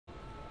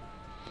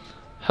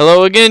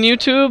Hello again,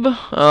 YouTube.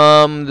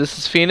 This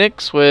is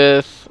Phoenix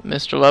with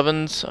Mr.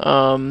 Levens.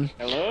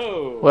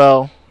 Hello.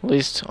 Well, at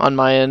least on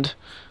my end.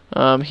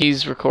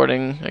 He's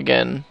recording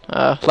again,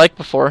 like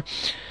before.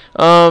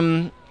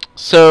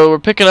 So we're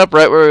picking up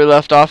right where we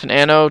left off in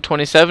Anno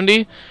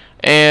 2070,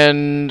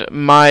 and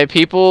my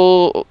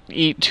people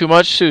eat too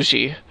much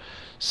sushi.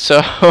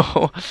 So,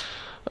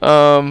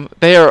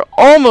 they are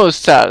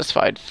almost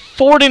satisfied.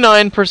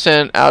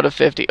 49% out of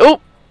 50.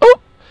 Oh!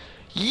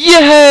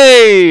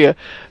 Yay!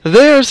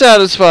 They're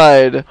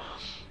satisfied.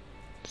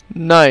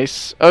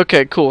 Nice.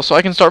 Okay, cool. So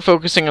I can start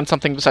focusing on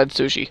something besides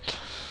sushi.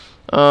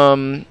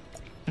 Now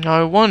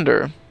I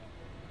wonder,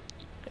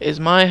 is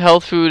my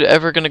health food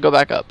ever gonna go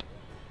back up?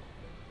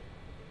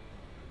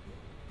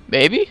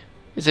 Maybe?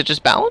 Is it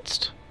just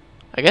balanced?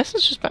 I guess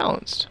it's just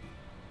balanced.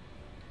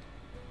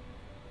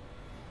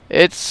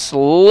 It's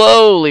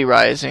slowly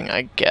rising,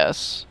 I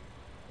guess.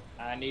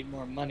 I need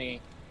more money.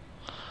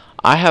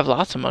 I have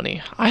lots of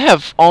money. I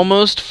have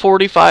almost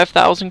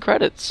 45,000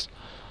 credits.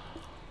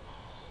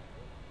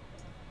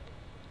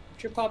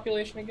 What's your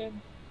population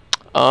again?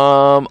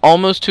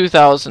 Almost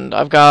 2,000.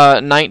 I've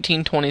got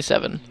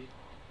 1927.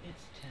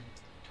 It's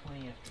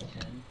 20 after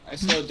 10. I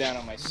slowed down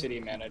on my city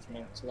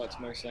management, so that's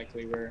most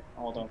likely where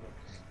all the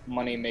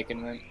money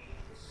making went.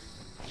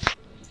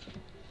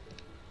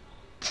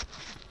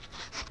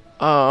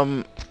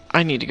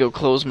 I need to go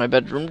close my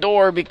bedroom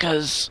door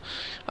because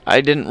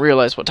I didn't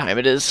realize what time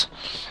it is.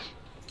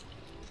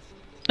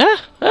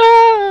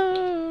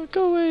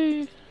 Go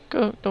away.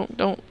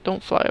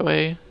 Don't fly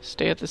away.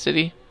 Stay at the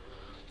city.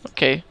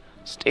 Okay.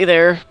 Stay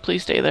there.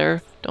 Please stay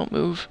there. Don't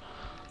move.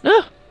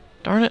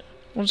 Darn it.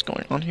 What's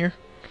going on here?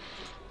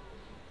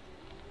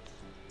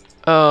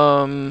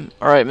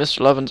 Alright, Mr.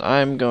 Levens,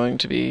 I'm going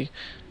to be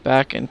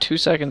back in 2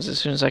 seconds as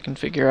soon as I can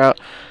figure out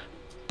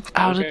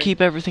how to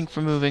keep everything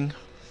from moving.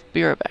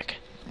 Be right back.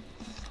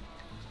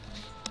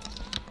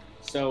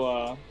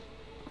 So,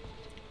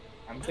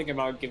 I'm thinking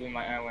about giving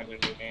my island a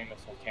new name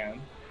if I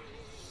can.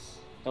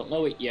 Don't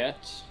know it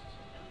yet,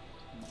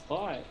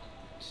 but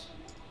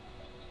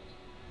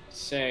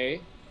say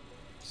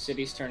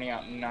city's turning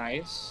out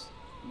nice,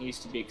 needs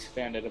to be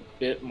expanded a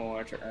bit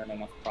more to earn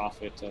enough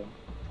profit to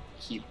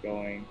keep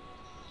going.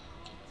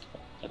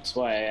 That's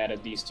why I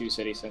added these two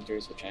city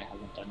centers, which I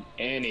haven't done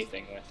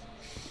anything with.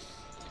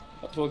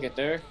 But we'll get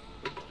there.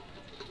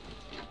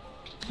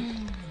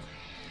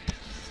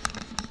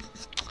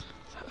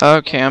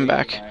 Okay, I'm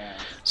back.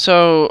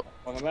 So,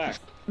 Welcome back.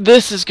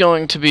 this is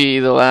going to be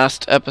the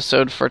last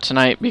episode for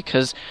tonight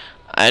because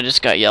I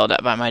just got yelled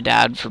at by my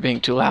dad for being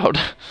too loud.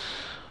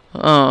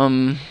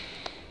 Okay.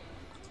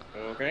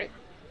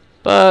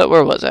 But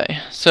where was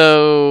I?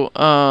 So,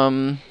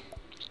 I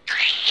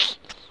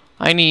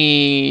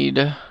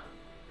need...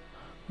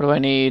 What do I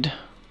need?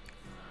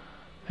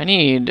 I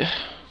need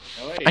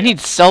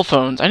cell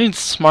phones. I need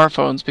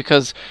smartphones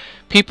because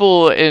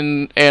people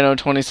in Anno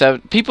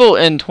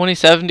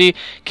 2070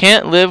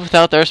 can't live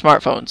without their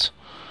smartphones.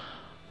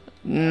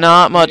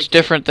 Not much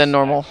different than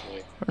normal.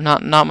 Or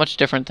not much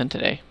different than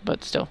today,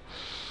 but still.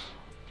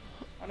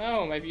 I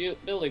know, my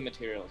building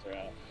materials are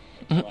out.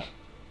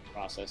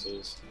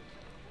 Processes.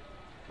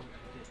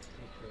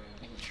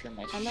 Making sure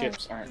my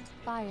ships aren't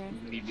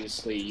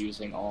needlessly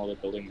using all the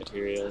building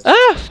materials.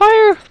 Ah!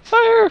 Fire!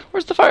 Fire!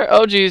 Where's the fire?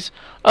 Oh, jeez.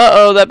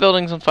 Uh-oh, that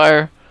building's on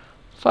fire.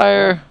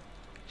 Fire!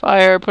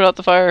 Fire! Put out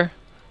the fire.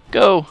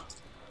 Go!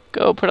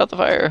 Go, put out the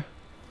fire.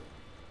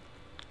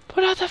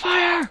 Put out the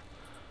fire!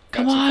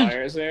 Come on!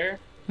 Fires there?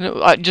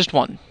 No, just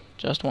one.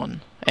 Just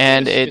one.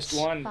 And it's...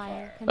 Just one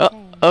fire.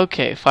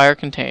 Okay, fire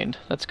contained.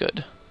 That's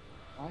good.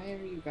 Why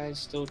are you guys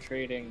still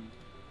trading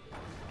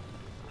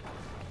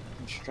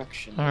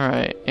construction?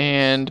 Alright,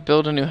 and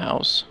build a new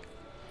house.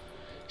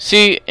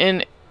 See,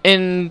 in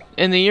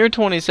the year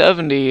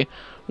 2070,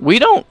 we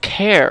don't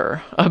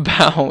care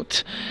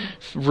about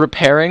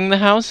repairing the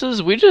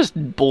houses. We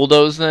just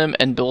bulldoze them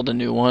and build a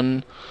new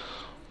one.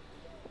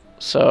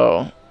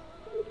 So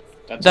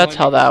that's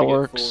how that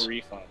works. Full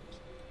refund.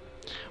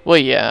 Well,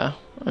 yeah.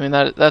 I mean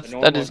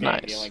that is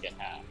nice. You only get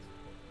half.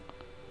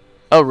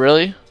 Oh,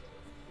 really?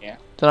 Yeah.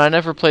 Then I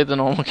never played the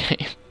normal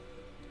game.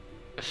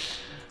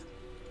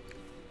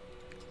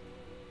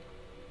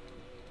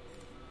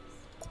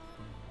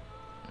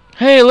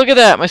 Hey, look at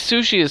that! My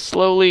sushi is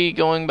slowly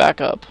going back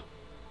up.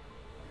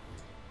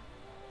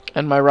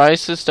 And my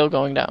rice is still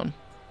going down.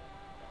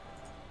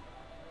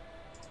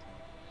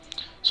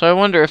 So I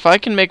wonder if I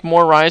can make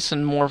more rice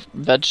and more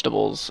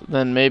vegetables,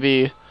 then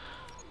maybe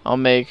I'll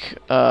make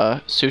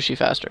sushi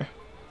faster.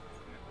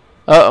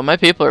 Uh-oh, my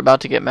people are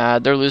about to get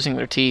mad. They're losing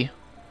their tea.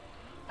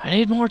 I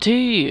need more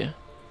tea!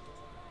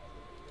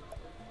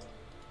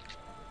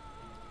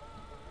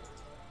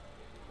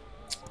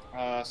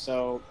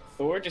 So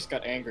Thor just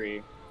got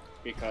angry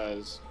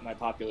because my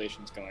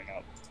population's going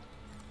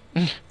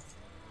up.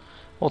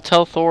 Well,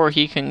 tell Thor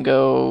he can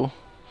go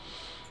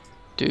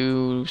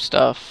do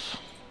stuff.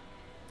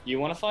 You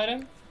want to fight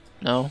him?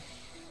 No.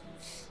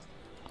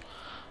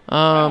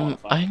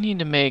 I need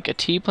to make a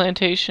tea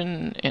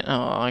plantation. And,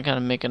 oh, I gotta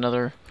make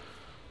another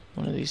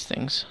one of these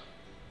things.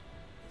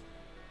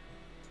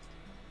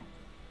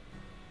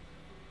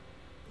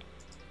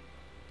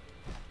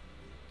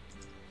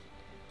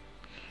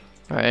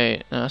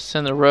 Alright, now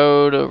send the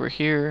road over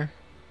here.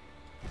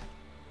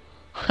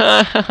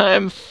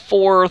 I'm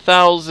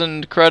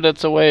 4,000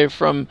 credits away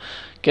from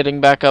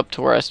getting back up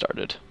to where I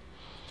started.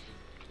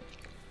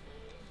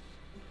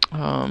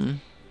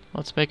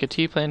 Let's make a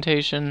tea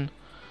plantation.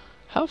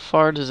 How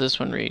far does this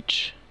one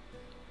reach?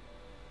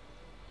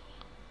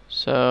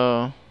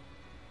 So,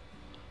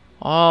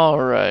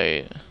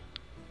 alright.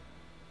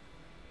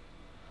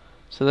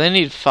 So they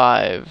need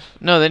 5.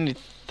 No, they need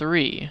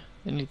 3.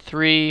 They need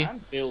 3.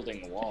 I'm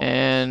building walls.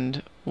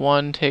 And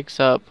 1 takes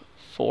up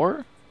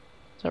 4?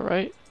 Is that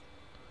right?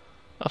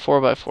 A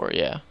 4x4,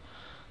 yeah.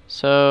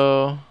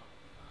 So,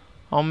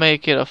 I'll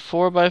make it a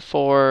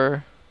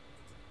 4x4.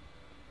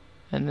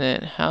 And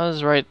then,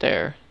 how's right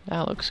there?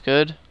 That looks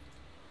good.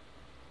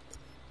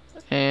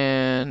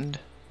 And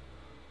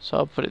so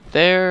I'll put it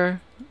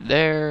there,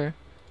 there,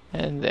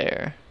 and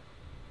there.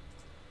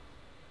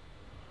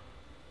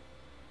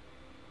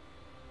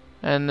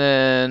 And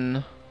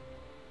then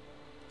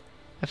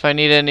if I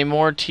need any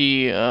more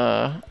tea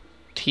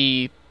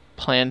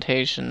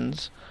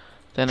plantations,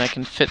 then I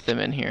can fit them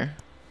in here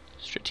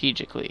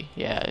strategically.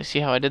 Yeah, you see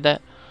how I did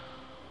that?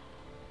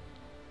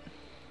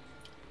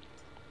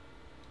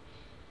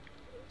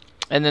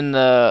 And then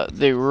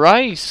the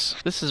rice,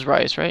 this is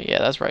rice, right? Yeah,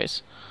 that's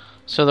rice.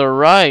 So the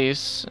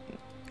rice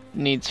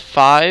needs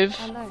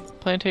 5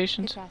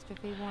 plantations.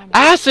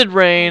 Acid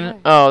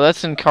rain! Oh,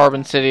 that's in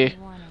Carbon City.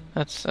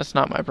 That's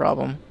not my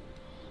problem.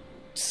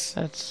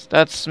 That's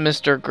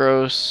Mr.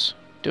 Gross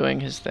doing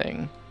his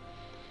thing.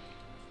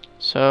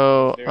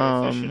 So, Very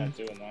efficient at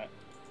doing that.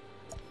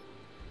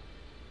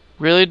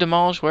 Really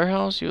demolish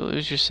warehouse? You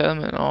lose your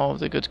settlement and all of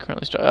the goods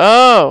currently stored.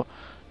 Oh!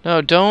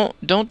 No,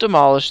 don't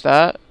demolish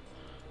that.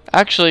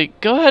 Actually,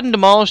 go ahead and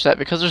demolish that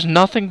because there's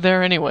nothing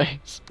there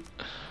anyways.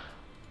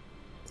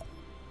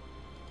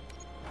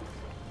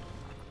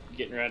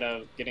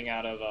 Getting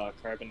out of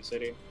Carbon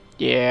City.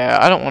 Yeah,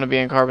 I don't want to be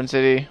in Carbon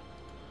City.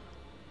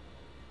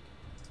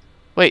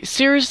 Wait,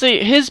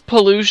 seriously, his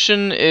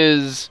pollution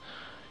is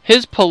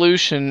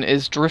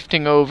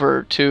drifting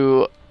over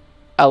to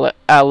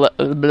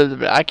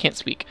I can't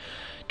speak.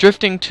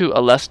 Drifting to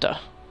Alesta.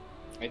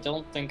 I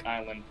don't think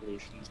island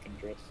pollutions can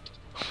drift.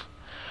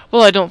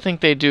 Well, I don't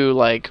think they do,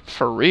 like,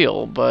 for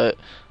real, but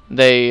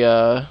they,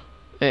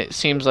 it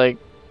seems like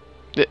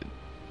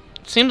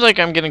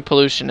I'm getting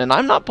pollution, and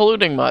I'm not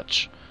polluting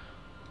much.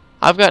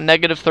 I've got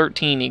negative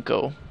 13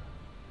 eco,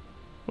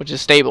 which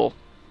is stable.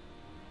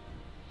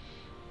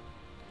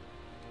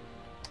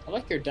 I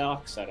like your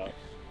dock setup.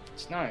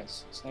 It's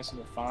nice. It's nice and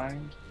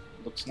refined.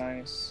 It looks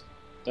nice.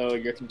 Though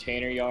your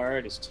container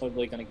yard is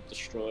totally gonna get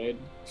destroyed.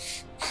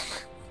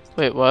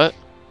 Wait, what?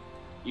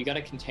 You got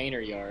a container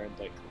yard,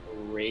 like,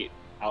 right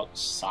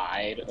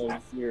outside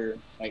of your,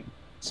 like,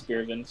 sphere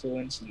of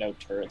influence and no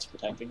turrets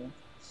protecting it.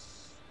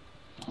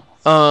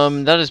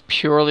 That is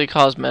purely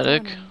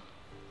cosmetic.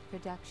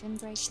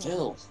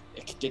 Still,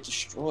 it could get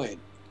destroyed.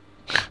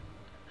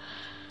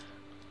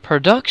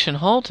 Production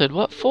halted?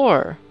 What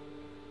for?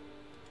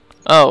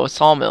 Oh, a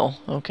sawmill.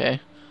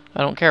 Okay.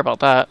 I don't care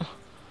about that.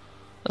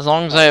 As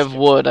long as I have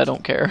wood, I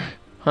don't care.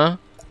 Huh?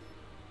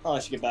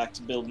 Probably should get back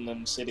to building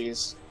them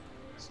cities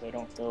so they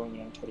don't go,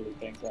 totally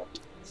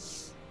bankrupt.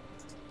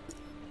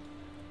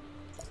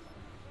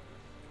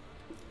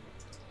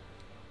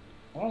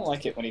 I don't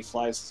like it when he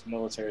flies his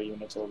military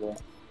units over.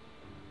 It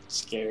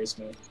scares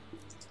me.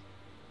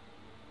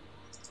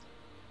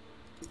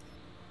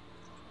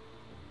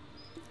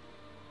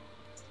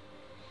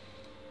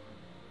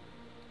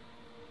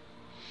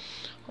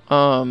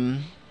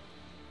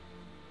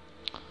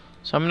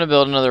 So I'm gonna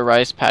build another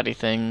rice paddy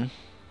thing.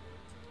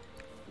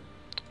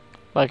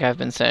 Like I've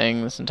been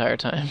saying this entire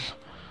time.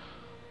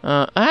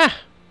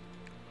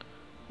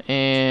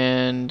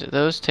 And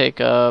those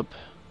take up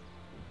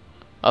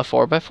a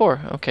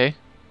 4x4, okay.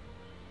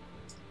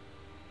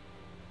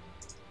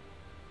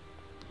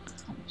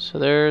 So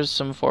there's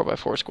some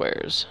 4x4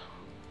 squares.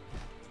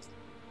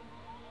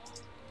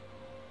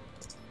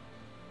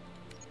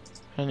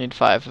 I need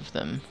 5 of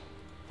them.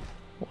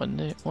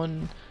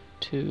 1,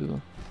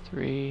 2,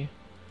 3,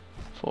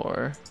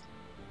 4.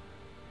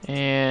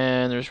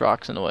 And there's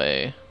rocks in the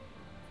way.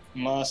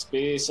 Must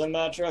be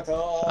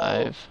symmetrical.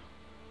 5.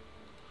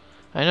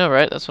 I know,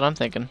 right? That's what I'm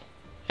thinking.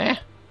 Eh.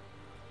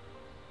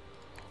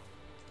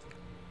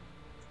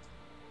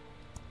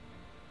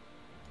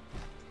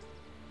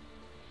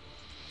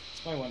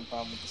 That's my one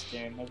problem with this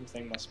game.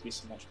 Everything must be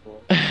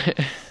symmetrical.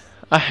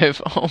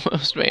 I've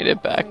almost made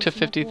it back to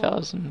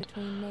 50,000.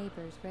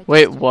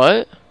 Wait,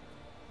 what?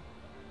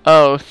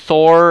 Oh,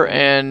 Thor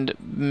and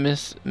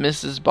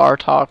Mrs.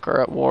 Bartok are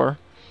at war.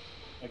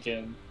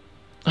 Again.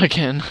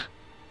 Again.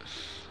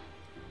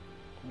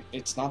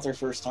 It's not their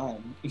first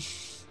time.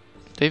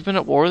 They've been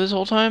at war this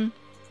whole time?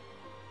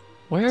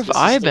 Where have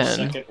I been? This is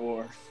their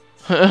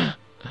second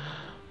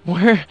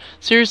war.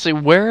 Seriously,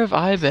 where have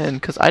I been?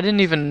 Because I didn't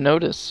even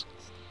notice.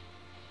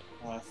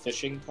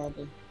 Fishing,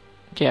 probably?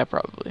 Yeah,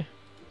 probably.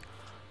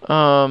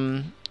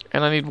 And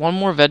I need 1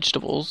 more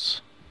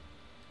vegetables.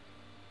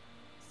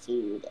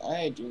 Food.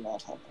 I do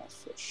not have enough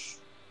fish.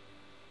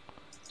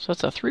 So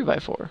that's a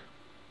 3x4.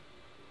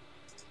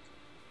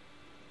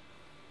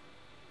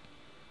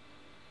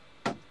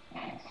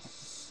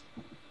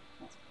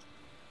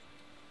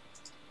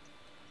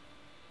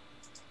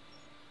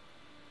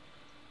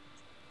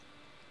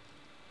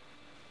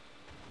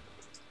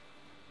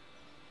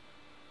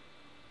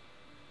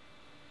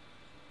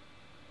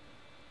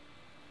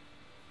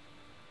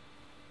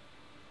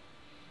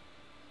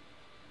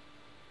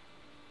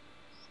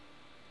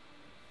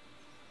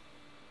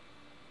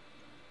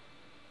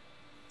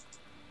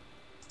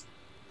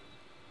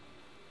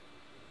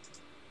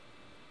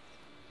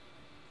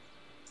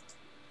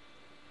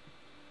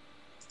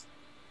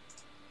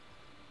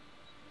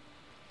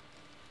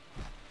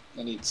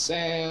 I need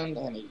sand,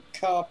 I need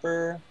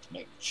copper to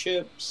make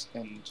chips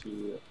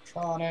into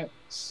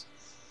electronics.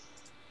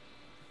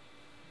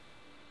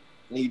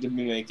 Need to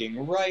be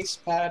making rice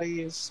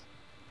patties.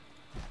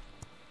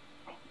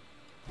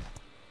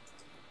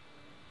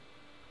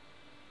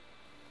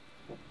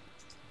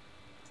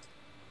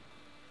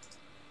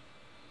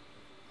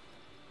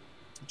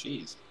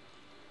 Jeez.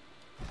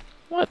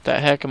 What the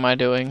heck am I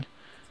doing?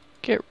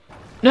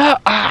 No!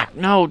 Ah!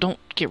 No, don't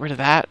get rid of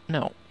that.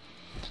 No.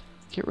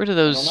 Get rid of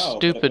those I don't know,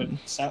 stupid...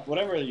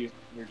 whatever you're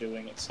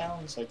doing, it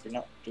sounds like you're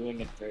not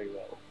doing it very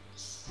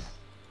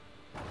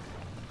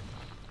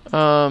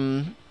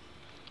well.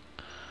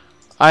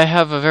 I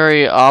have a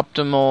very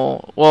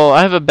optimal... Well,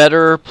 I have a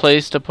better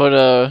place to put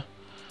a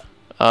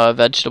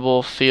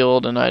vegetable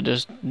field, and I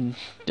just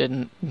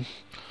didn't.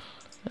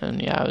 And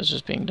yeah, I was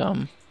just being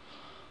dumb.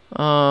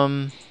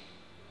 I'm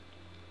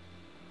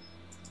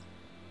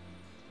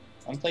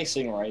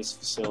placing rice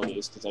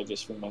facilities because I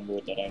just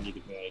remembered that I need to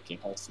be making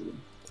health food.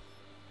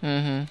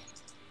 Mm-hmm.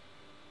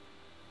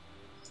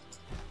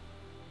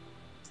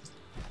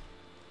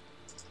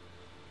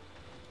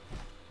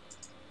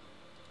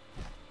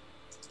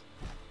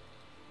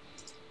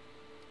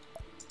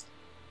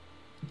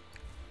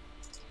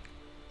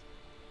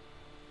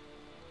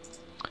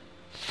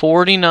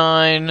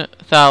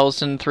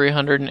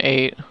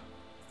 $49,308.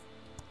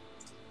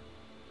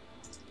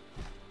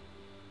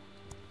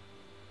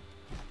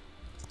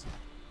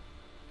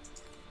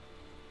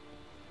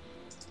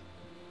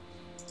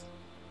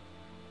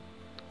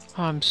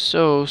 I'm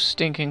so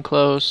stinking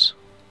close.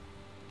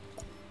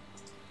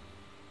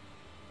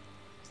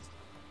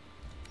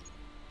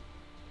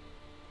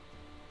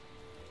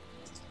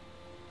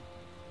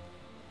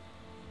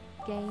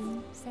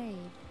 Game saved.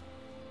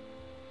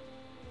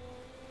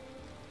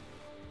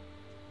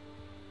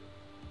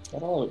 I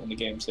don't love it when the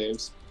game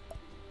saves.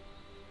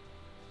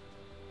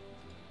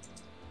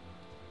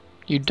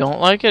 You don't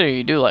like it, or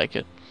you do like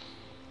it?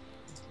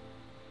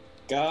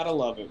 Gotta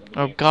love it when the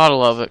Oh, game gotta saves.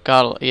 love it.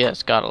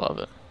 Yes, gotta love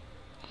it.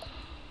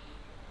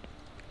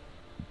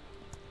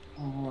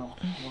 Oh,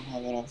 I don't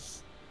have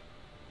enough.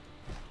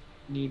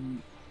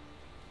 Need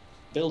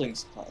building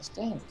supplies.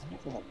 Damn, I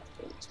never have enough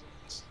building supplies.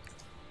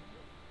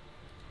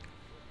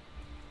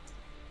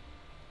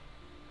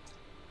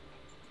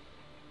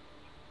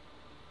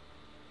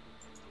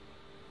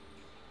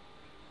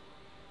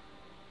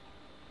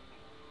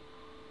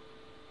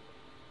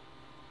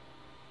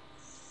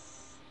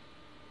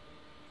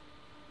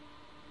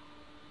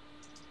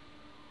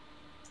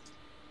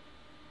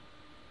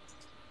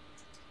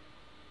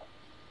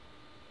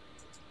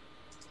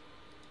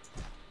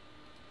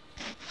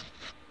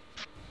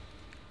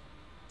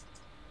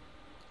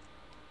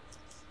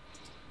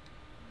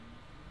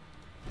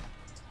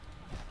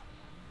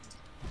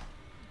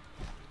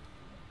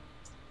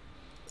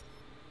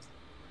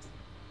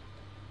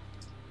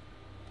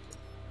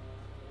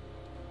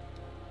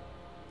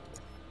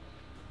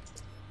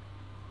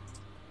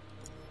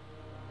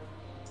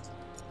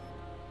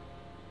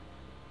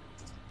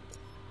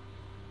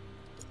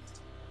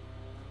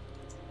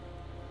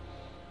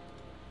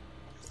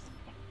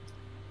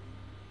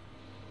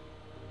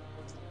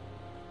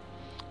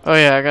 Oh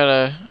yeah, I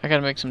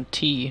gotta make some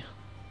tea.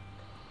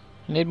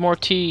 I need more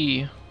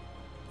tea.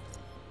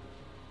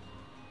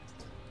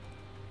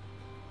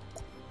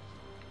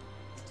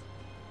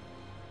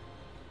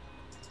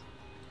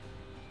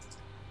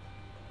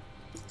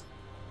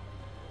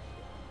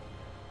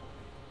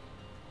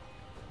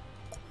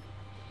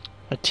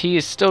 My tea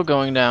is still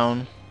going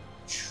down.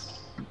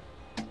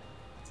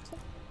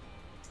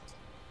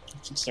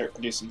 Should start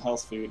producing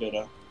health food at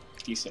a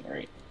decent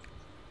rate.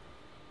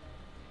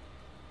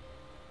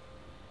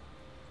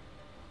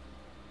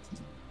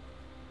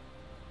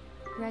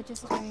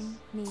 Registering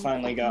need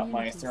Finally got my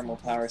community thermal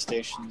service. power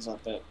stations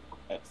up at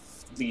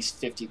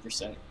least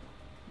 50%.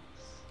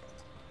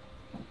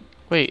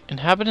 Wait,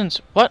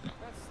 inhabitants? What?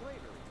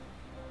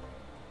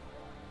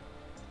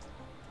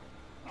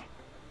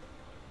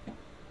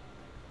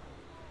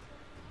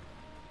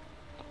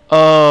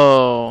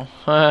 Oh,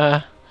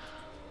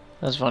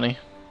 that's funny.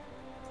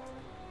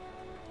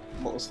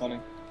 What was funny?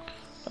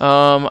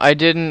 I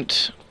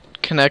didn't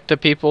connect the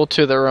people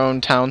to their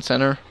own town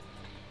center,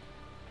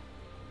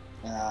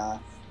 and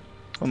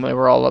they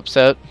were all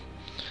upset.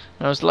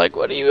 And I was like,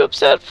 "What are you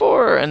upset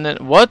for?" And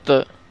then, what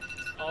the?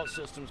 All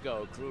systems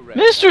go. Crew ready.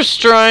 Mr.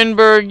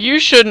 Steinberg,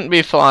 you shouldn't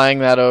be flying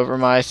that over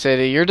my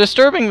city. You're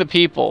disturbing the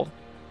people.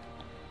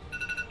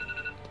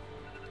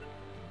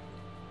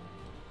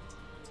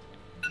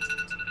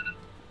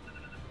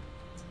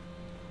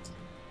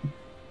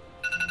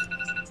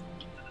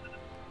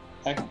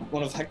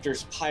 One of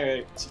Hector's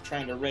pirates is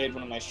trying to raid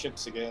one of my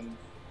ships again.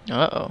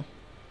 Uh-oh.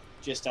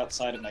 Just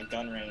outside of my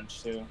gun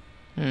range, too.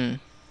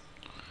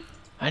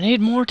 I need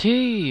more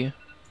tea.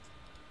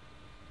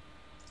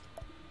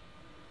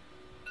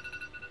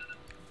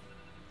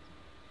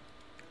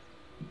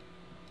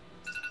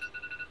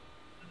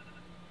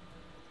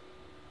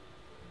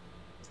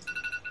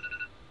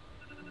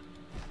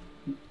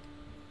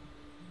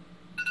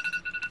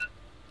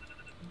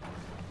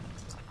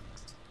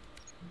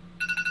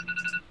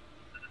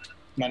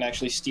 Might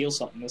actually steal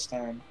something this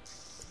time.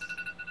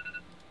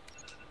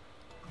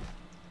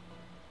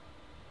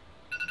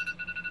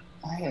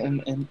 I am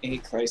in a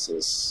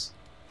crisis.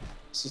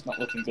 This is not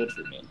looking good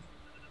for me.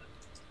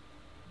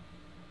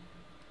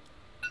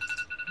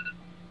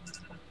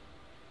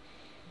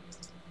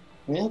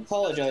 I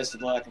apologize for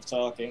the lack of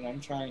talking. I'm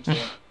trying to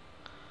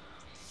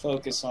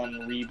focus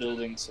on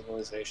rebuilding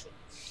civilization.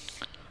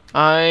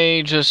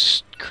 I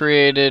just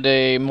created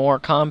a more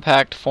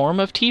compact form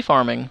of tea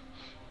farming.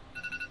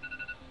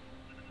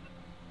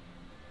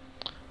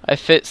 I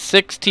fit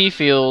 6 tea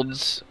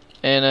fields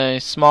in a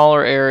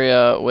smaller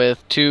area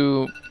with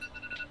 2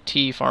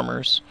 tea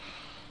farmers.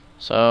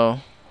 So,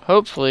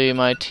 hopefully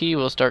my tea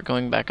will start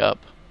going back up.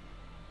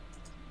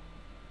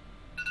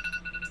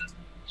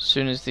 As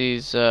soon as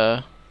these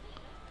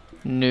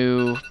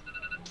new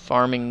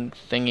farming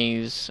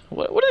thingies...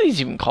 What are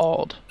these even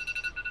called?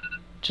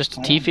 Just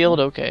a tea field?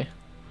 Okay.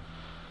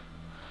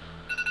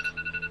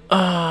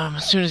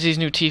 As soon as these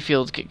new tea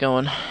fields get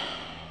going.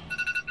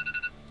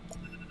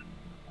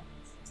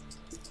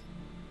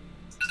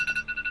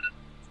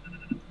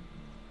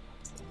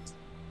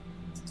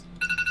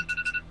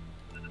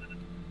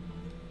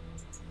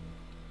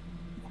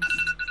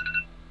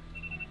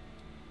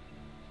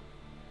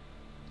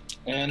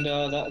 And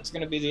that's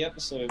going to be the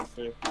episode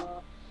for...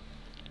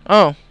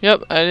 Oh,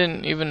 yep, I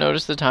didn't even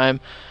notice the time.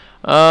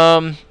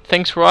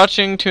 Thanks for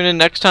watching. Tune in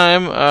next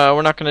time.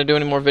 We're not going to do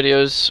any more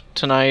videos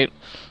tonight.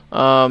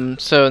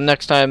 So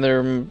next time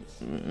there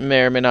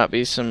may or may not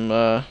be some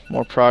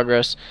more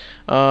progress.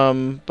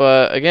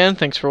 But again,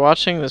 thanks for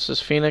watching. This is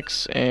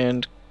Phoenix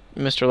and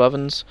Mr.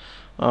 Levins.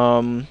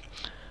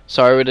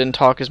 Sorry we didn't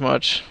talk as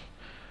much.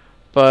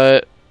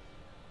 But,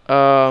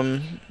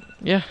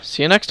 yeah,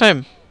 see you next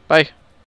time. Bye.